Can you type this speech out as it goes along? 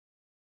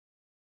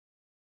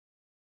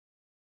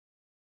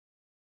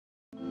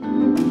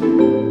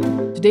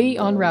Today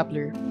on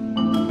Rappler.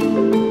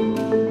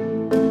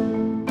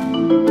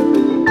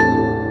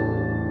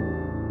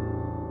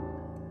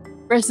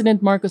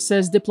 President Marcos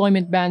says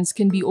deployment bans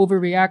can be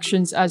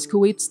overreactions as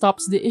Kuwait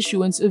stops the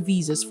issuance of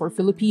visas for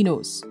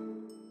Filipinos.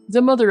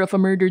 The mother of a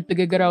murdered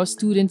Tuguegarao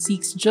student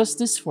seeks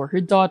justice for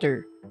her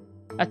daughter.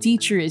 A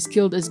teacher is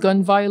killed as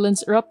gun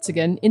violence erupts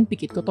again in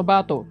Pikit,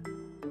 Cotabato.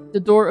 The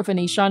door of an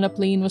Asiana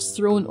plane was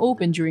thrown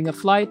open during a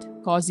flight,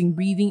 causing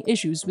breathing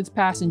issues with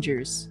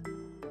passengers.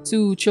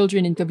 2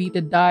 children in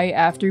Cavite die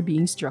after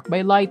being struck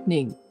by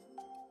lightning.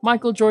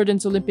 Michael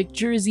Jordan's Olympic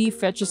jersey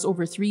fetches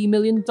over $3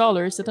 million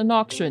at an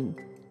auction.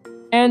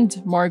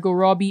 And Margot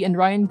Robbie and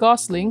Ryan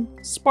Gosling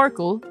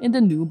sparkle in the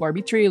new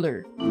Barbie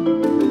trailer.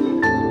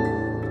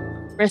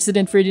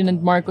 President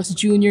Ferdinand Marcos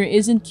Jr.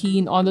 isn't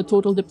keen on the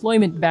total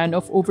deployment ban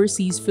of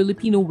overseas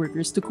Filipino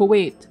workers to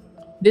Kuwait.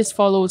 This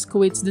follows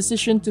Kuwait's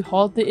decision to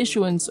halt the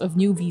issuance of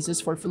new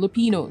visas for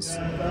Filipinos.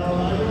 I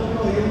don't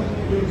know,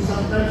 yung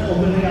sometimes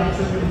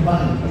overreaction yung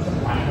ban. Kasi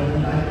paano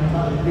na tayo ng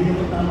ban. Hindi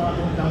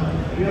naman tama.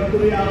 We have to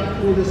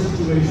react to the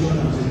situation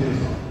as it is.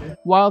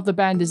 While the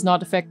ban does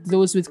not affect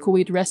those with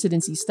Kuwait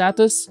residency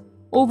status,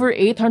 over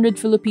 800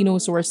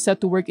 Filipinos who are set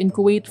to work in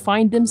Kuwait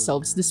find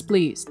themselves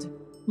displaced.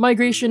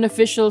 Migration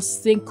officials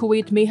think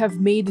Kuwait may have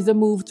made the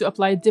move to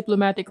apply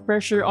diplomatic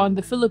pressure on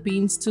the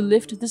Philippines to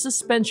lift the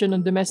suspension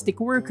on domestic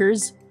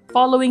workers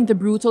following the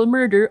brutal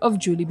murder of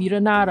Julie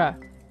Biranara.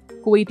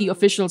 Kuwaiti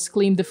officials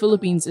claim the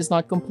Philippines is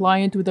not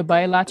compliant with the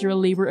bilateral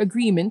labor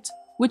agreement,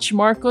 which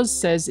Marcos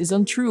says is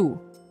untrue.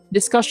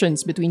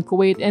 Discussions between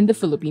Kuwait and the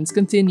Philippines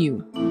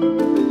continue.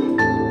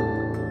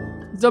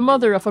 The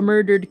mother of a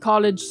murdered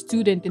college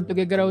student in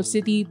Tuguegarao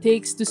City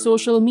takes to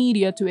social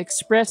media to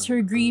express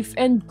her grief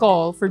and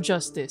call for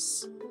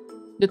justice.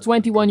 The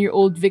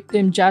 21-year-old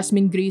victim,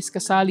 Jasmine Grace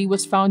Casali,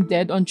 was found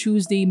dead on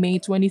Tuesday, May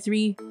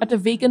 23, at a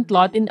vacant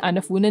lot in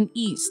Anafunan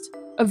East,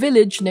 a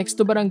village next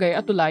to Barangay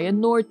Atulayan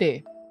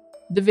Norte.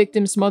 The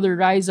victim's mother,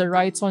 Riza,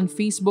 writes on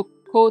Facebook,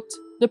 quote,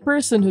 "The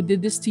person who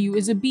did this to you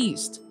is a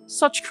beast.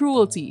 Such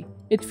cruelty.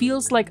 It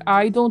feels like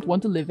I don't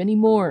want to live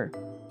anymore."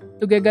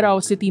 Tuguegarao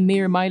City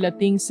Mayor Myla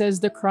Ting says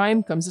the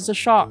crime comes as a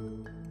shock.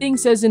 Ting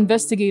says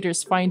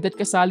investigators find that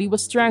Casali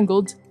was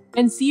strangled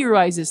and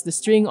theorizes the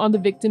string on the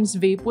victim's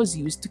vape was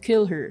used to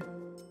kill her.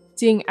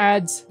 Ting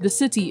adds the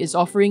city is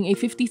offering a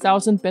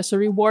 50,000 peso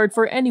reward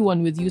for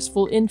anyone with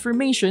useful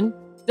information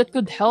that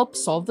could help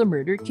solve the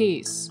murder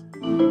case.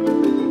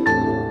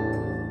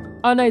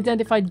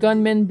 Unidentified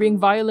gunmen bring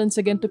violence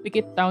again to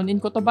Pikit town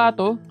in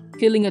Cotabato,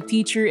 killing a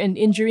teacher and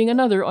injuring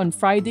another on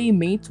Friday,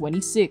 May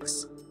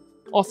 26.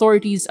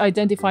 Authorities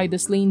identified the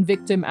slain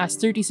victim as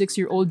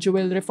 36-year-old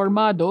Joel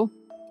Reformado,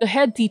 the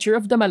head teacher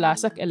of the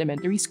Malasak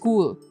Elementary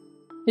School.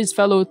 His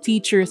fellow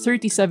teacher,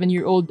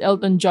 37-year-old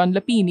Elton John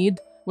Lapinid,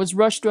 was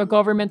rushed to a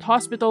government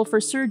hospital for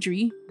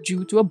surgery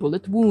due to a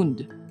bullet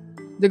wound.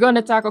 The gun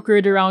attack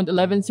occurred around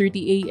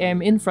 11:30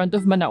 a.m. in front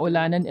of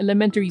Manaulanan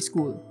Elementary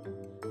School.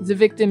 The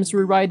victims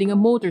were riding a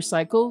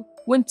motorcycle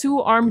when 2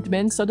 armed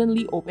men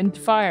suddenly opened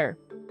fire.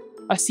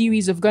 A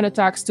series of gun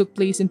attacks took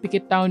place in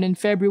Pikit town in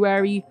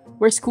February,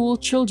 where school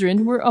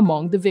children were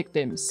among the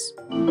victims.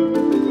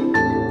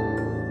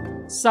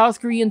 South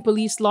Korean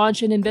police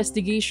launched an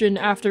investigation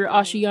after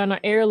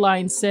Asiana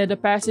Airlines said a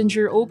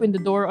passenger opened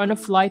the door on a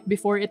flight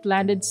before it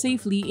landed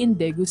safely in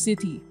Daegu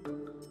City.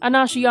 An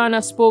Asiana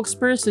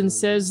spokesperson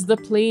says the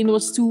plane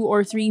was 2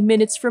 or 3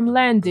 minutes from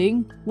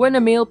landing when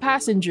a male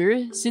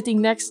passenger sitting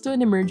next to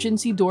an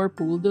emergency door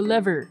pulled the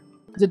lever.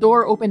 The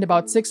door opened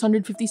about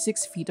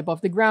 656 feet above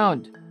the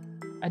ground.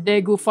 A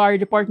Daegu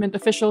Fire Department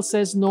official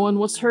says no one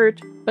was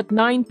hurt, but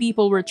 9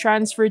 people were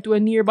transferred to a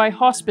nearby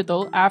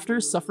hospital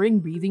after suffering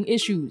breathing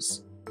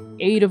issues.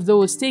 8 of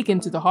those taken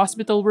to the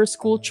hospital were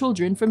school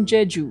children from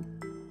Jeju.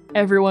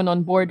 Everyone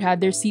on board had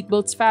their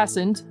seatbelts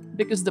fastened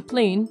because the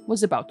plane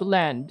was about to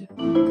land.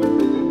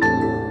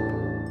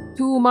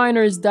 2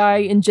 minors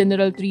die in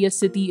General Trias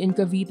City in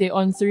Cavite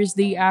on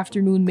Thursday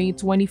afternoon, May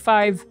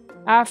 25,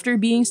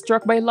 after being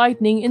struck by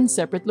lightning in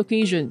separate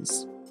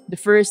locations. The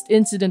first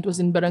incident was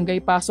in Barangay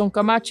Pasong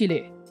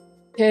Camachile.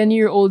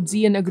 10-year-old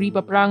Zian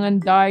Agripa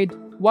Prangan died,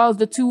 while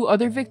the 2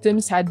 other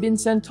victims had been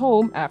sent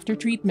home after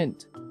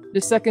treatment.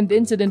 The second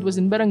incident was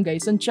in Barangay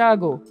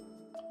Santiago.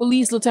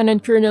 Police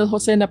Lieutenant Colonel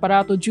Jose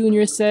Naparato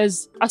Jr.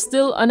 says a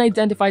still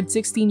unidentified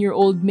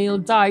 16-year-old male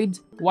died,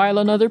 while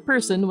another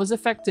person was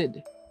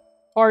affected.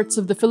 Parts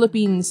of the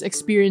Philippines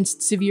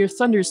experienced severe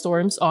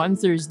thunderstorms on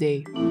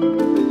Thursday.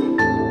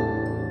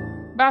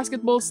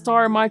 Basketball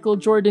star Michael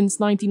Jordan's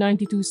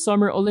 1992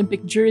 Summer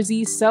Olympic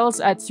jersey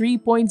sells at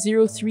 $3.03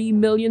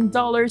 million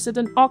at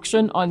an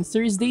auction on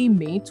Thursday,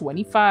 May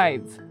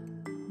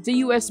 25. The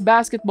US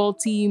basketball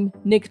team,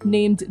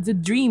 nicknamed the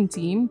Dream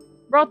Team,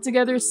 brought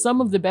together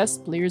some of the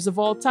best players of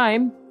all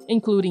time,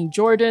 including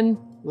Jordan,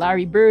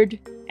 Larry Bird,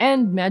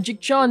 and Magic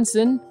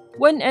Johnson,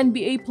 when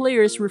NBA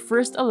players were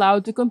first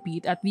allowed to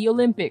compete at the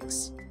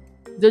Olympics.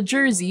 The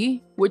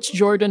jersey, which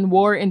Jordan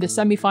wore in the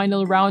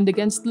semifinal round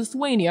against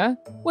Lithuania,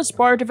 was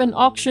part of an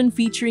auction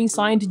featuring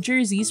signed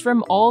jerseys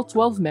from all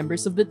 12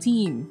 members of the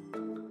team.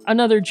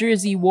 Another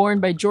jersey worn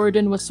by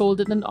Jordan was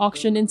sold at an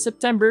auction in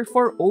September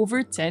for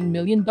over $10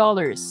 million.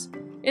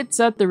 It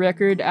set the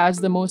record as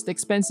the most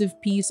expensive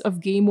piece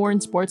of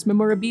game-worn sports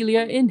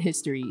memorabilia in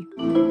history.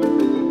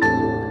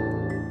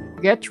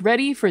 Get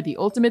ready for the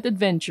ultimate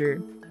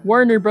adventure.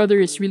 Warner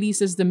Brothers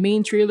releases the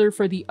main trailer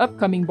for the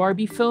upcoming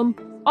Barbie film,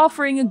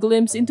 offering a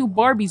glimpse into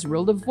Barbie's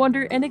world of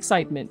wonder and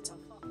excitement.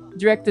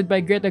 Directed by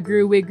Greta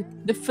Gerwig,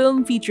 the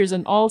film features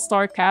an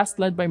all-star cast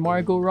led by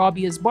Margot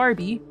Robbie as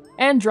Barbie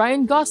and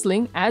Ryan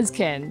Gosling as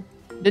Ken.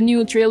 The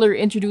new trailer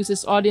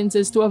introduces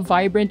audiences to a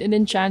vibrant and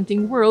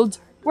enchanting world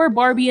where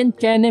Barbie and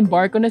Ken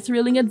embark on a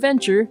thrilling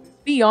adventure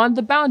beyond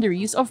the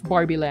boundaries of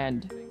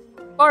Barbieland.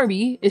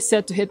 Barbie is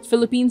set to hit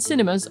Philippine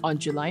cinemas on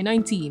July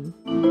 19.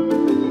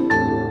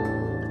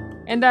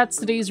 And that's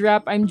today's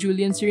wrap. I'm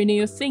Julian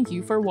Cirineo. Thank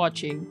you for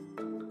watching.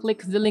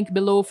 Click the link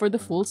below for the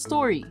full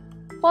story.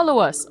 Follow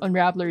us on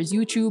Rappler's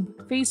YouTube,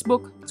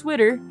 Facebook,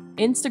 Twitter,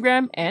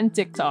 Instagram, and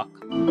TikTok.